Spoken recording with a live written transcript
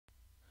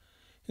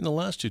In the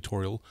last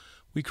tutorial,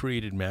 we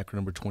created macro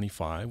number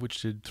 25,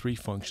 which did 3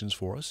 functions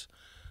for us: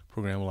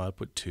 programmable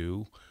output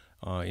 2,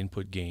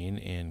 input gain,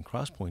 and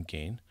crosspoint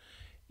gain.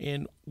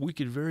 And we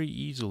could very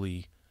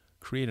easily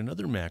create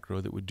another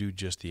macro that would do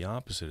just the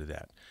opposite of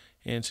that.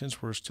 And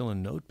since we're still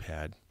in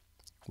Notepad,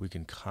 we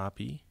can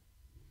copy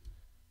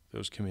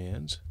those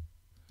commands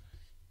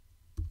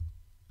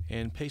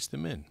and paste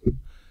them in.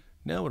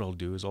 Now what I'll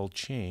do is I'll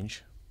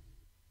change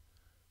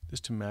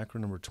this to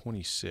macro number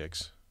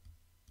 26,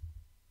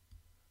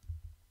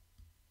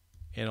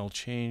 and I'll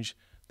change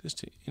this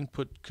to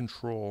input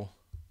control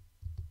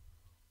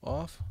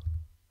off,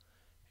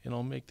 and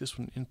I'll make this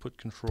one input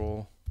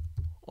control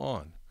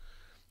on.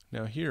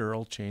 Now here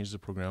I'll change the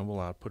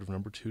programmable output of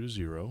number 2 to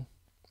 0.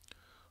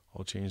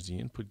 I'll change the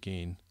input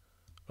gain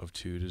of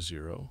 2 to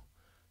 0,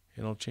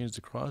 and I'll change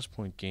the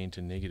crosspoint gain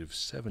to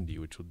 -70,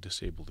 which will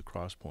disable the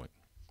crosspoint.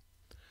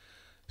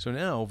 So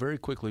now, very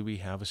quickly, we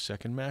have a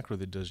second macro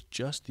that does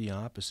just the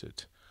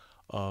opposite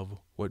of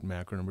what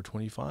macro number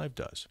 25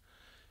 does.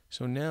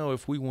 So now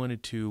if we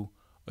wanted to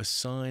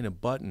assign a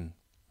button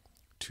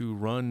to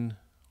run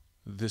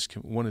this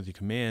one of the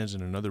commands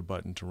and another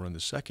button to run the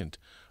second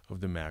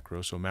of the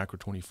macro, so macro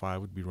 25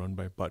 would be run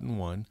by button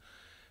 1,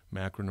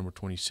 macro number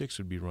 26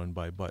 would be run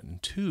by button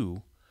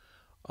 2,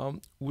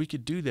 we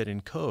could do that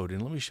in code,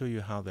 and let me show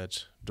you how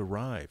that's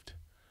derived.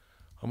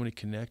 I'm going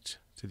to connect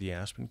to the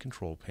Aspen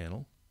control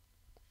panel,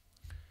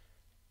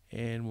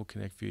 and we'll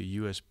connect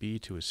via USB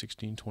to a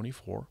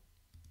 1624.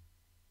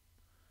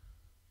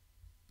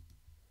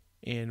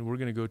 And we're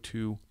going to go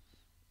to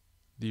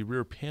the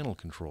rear panel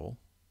control,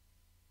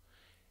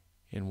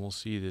 and we'll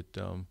see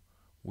that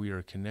we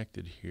are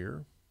connected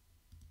here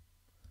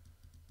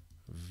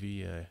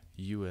via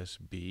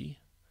USB,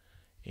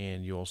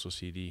 and you also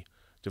see the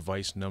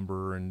device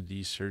number and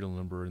the serial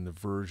number and the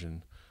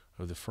version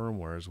of the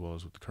firmware, as well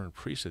as with the current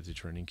preset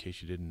that you're in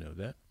case you didn't know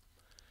that.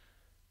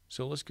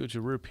 So let's go to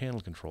rear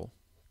panel control.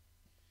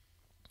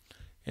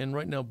 And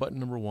right now button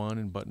number 1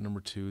 and button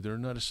number 2, they're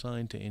not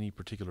assigned to any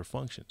particular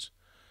functions.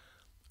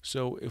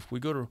 So if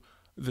we go to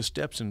the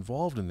steps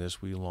involved in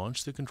this, we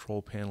launch the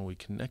control panel, we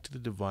connect to the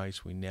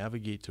device, we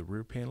navigate to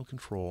rear panel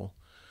control,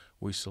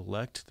 we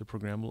select the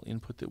programmable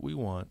input that we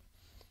want,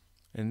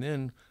 and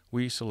then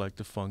we select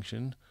the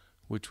function,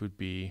 which would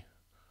be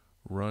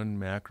run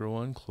macro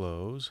on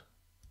close,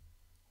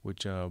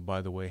 which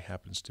by the way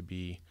happens to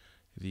be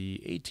the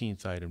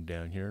 18th item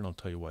down here, and I'll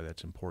tell you why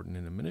that's important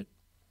in a minute.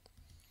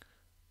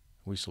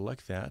 We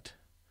select that,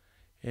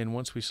 and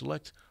once we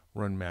select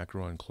run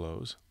macro on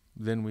close,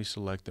 then we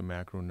select the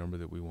macro number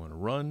that we want to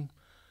run.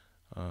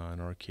 In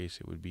our case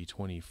it would be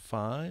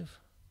 25,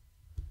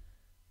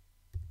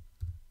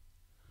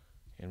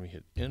 and we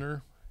hit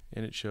enter,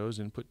 and it shows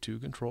input 2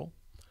 control.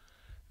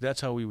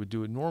 That's how we would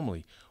do it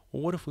normally.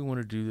 Well, what if we want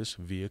to do this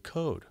via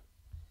code?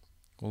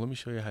 Well, let me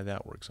show you how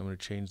that works. I'm going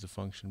to change the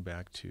function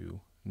back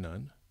to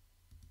none.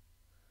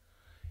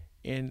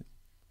 And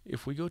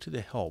if we go to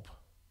the help,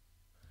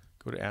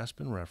 go to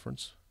Aspen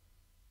reference,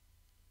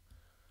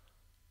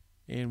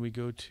 and we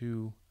go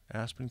to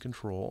Aspen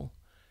control,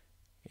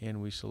 and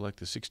we select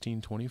the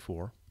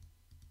 1624,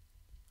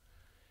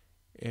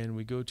 and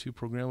we go to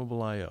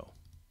programmable I/O.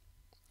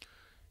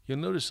 You'll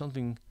notice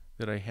something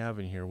that I have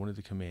in here. One of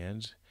the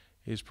commands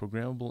is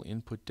programmable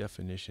input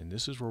definition.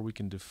 This is where we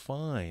can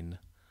define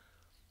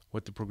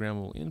what the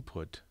programmable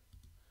input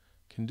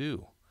can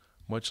do,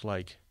 much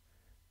like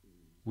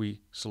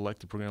we select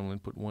the programmable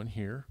input 1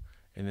 here,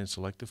 and then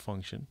select the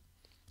function,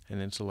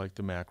 and then select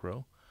the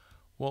macro.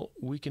 Well,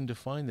 we can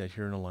define that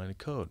here in a line of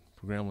code.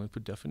 Programmable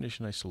input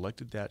definition, I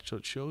selected that, so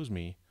it shows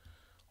me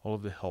all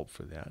of the help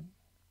for that.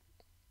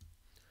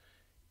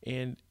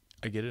 And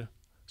I get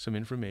some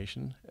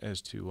information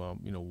as to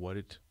what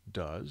it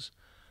does,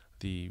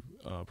 the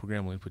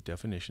programmable input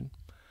definition,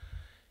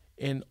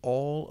 and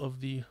all of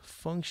the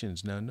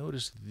functions. Now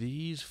notice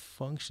these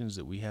functions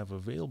that we have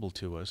available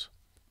to us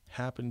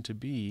happen to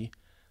be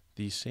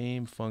the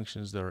same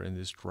functions that are in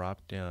this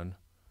drop-down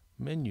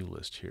menu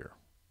list here.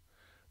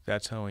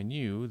 That's how I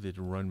knew that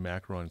run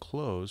macro on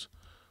close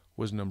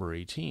was number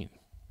 18,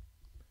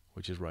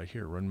 which is right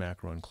here, run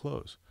macro on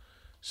close.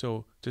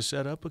 So to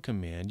set up a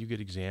command, you get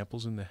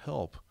examples in the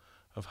help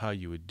of how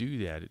you would do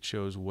that. It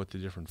shows what the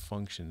different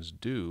functions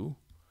do.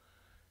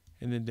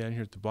 And then down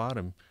here at the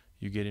bottom,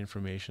 you get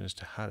information as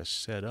to how to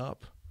set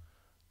up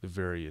the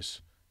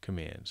various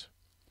commands.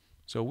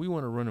 So we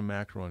want to run a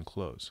macro on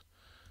close.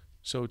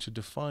 So to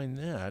define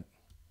that,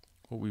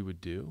 what we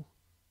would do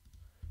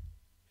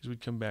is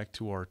we'd come back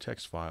to our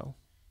text file,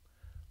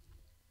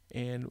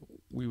 and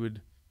we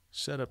would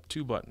set up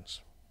 2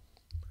 buttons.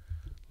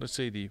 Let's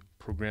say the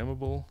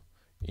programmable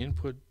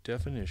input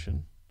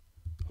definition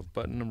of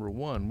button number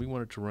 1, we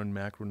want it to run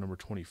macro number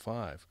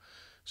 25.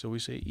 So we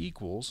say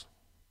equals,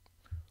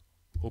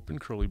 open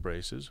curly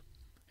braces,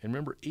 and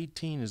remember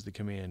 18 is the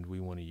command we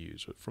want to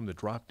use from the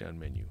drop-down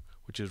menu,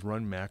 which is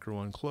run macro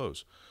on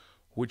close.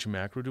 Which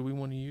macro do we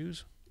want to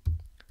use?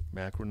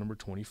 Macro number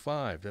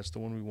 25. That's the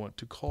one we want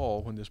to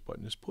call when this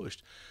button is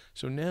pushed.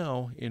 So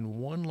now in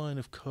one line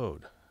of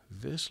code,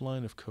 this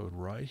line of code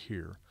right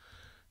here,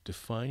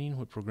 defining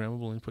what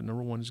programmable input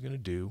number 1 is going to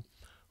do,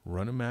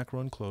 run a macro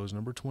on close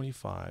number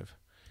 25,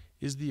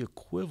 is the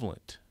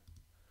equivalent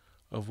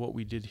of what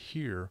we did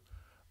here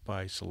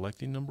by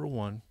selecting number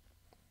 1,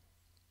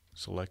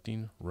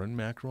 selecting run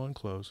macro on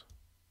close,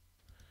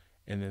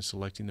 and then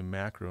selecting the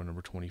macro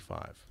number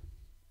 25.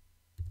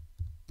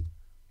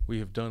 We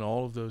have done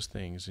all of those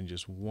things in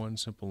just one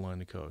simple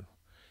line of code.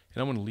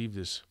 And I'm going to leave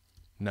this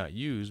not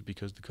used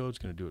because the code's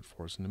going to do it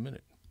for us in a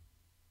minute.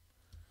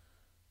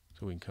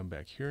 So we can come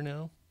back here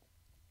now.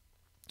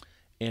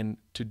 And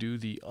to do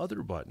the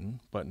other button,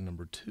 button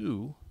number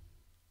 2,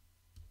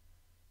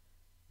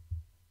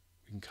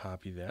 we can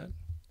copy that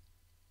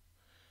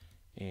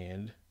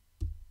and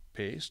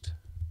paste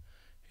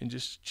and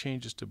just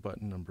change this to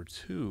button number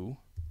 2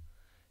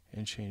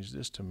 and change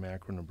this to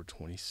macro number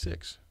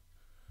 26.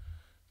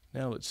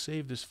 Now let's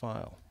save this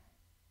file.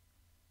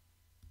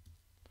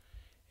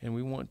 And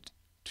we want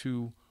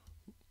to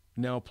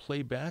now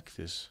play back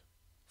this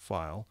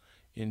file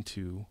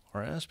into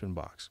our Aspen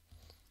box.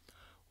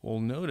 Well,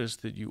 notice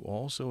that you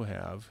also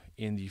have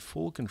in the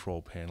full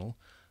control panel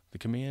the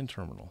command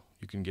terminal.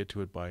 You can get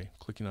to it by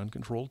clicking on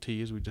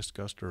Control-T as we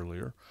discussed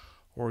earlier,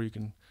 or you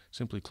can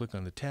simply click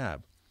on the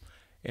tab.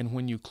 And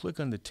when you click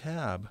on the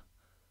tab,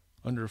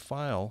 under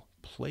File,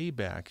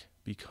 Playback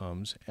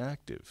becomes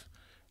active.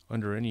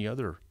 Under any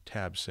other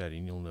tab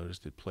setting, you'll notice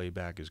that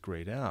Playback is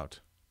grayed out.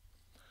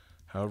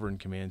 However, in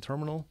Command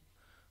Terminal,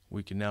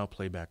 we can now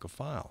play back a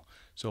file.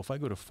 So if I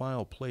go to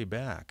File,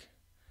 Playback,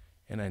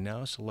 and I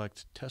now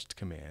select Test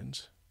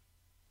Commands,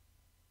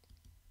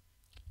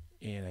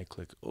 and I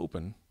click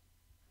Open,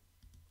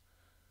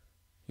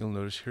 you'll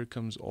notice here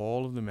comes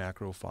all of the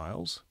macro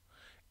files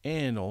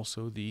and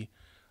also the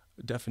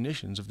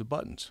definitions of the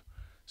buttons.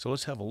 So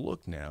let's have a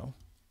look now.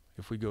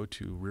 If we go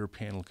to Rear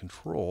Panel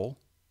Control,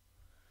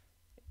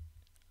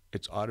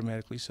 it's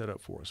automatically set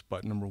up for us.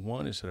 Button number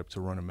 1 is set up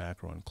to run a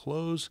macro on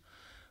close.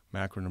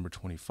 Macro number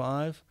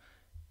 25.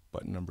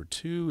 Button number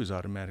 2 is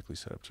automatically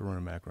set up to run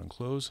a macro on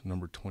close.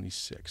 Number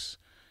 26.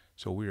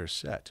 So we are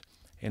set.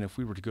 And if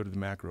we were to go to the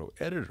macro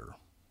editor,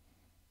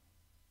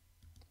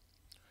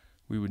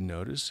 we would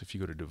notice if you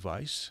go to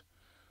Device,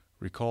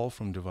 Recall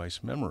from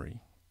Device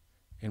Memory,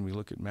 and we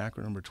look at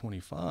macro number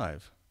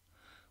 25,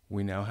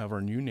 we now have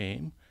our new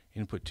name,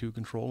 Input 2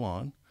 Control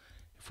On.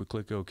 If we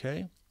click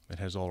OK, it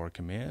has all our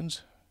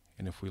commands.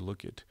 And if we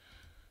look at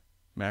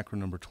macro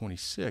number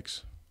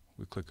 26,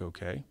 we click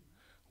OK,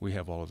 we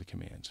have all of the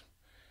commands.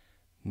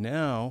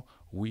 Now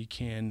we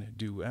can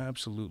do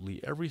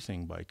absolutely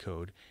everything by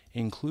code,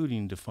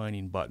 including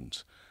defining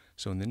buttons.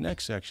 So in the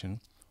next section,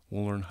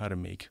 we'll learn how to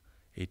make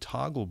a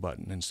toggle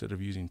button instead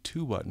of using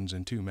 2 buttons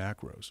and 2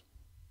 macros.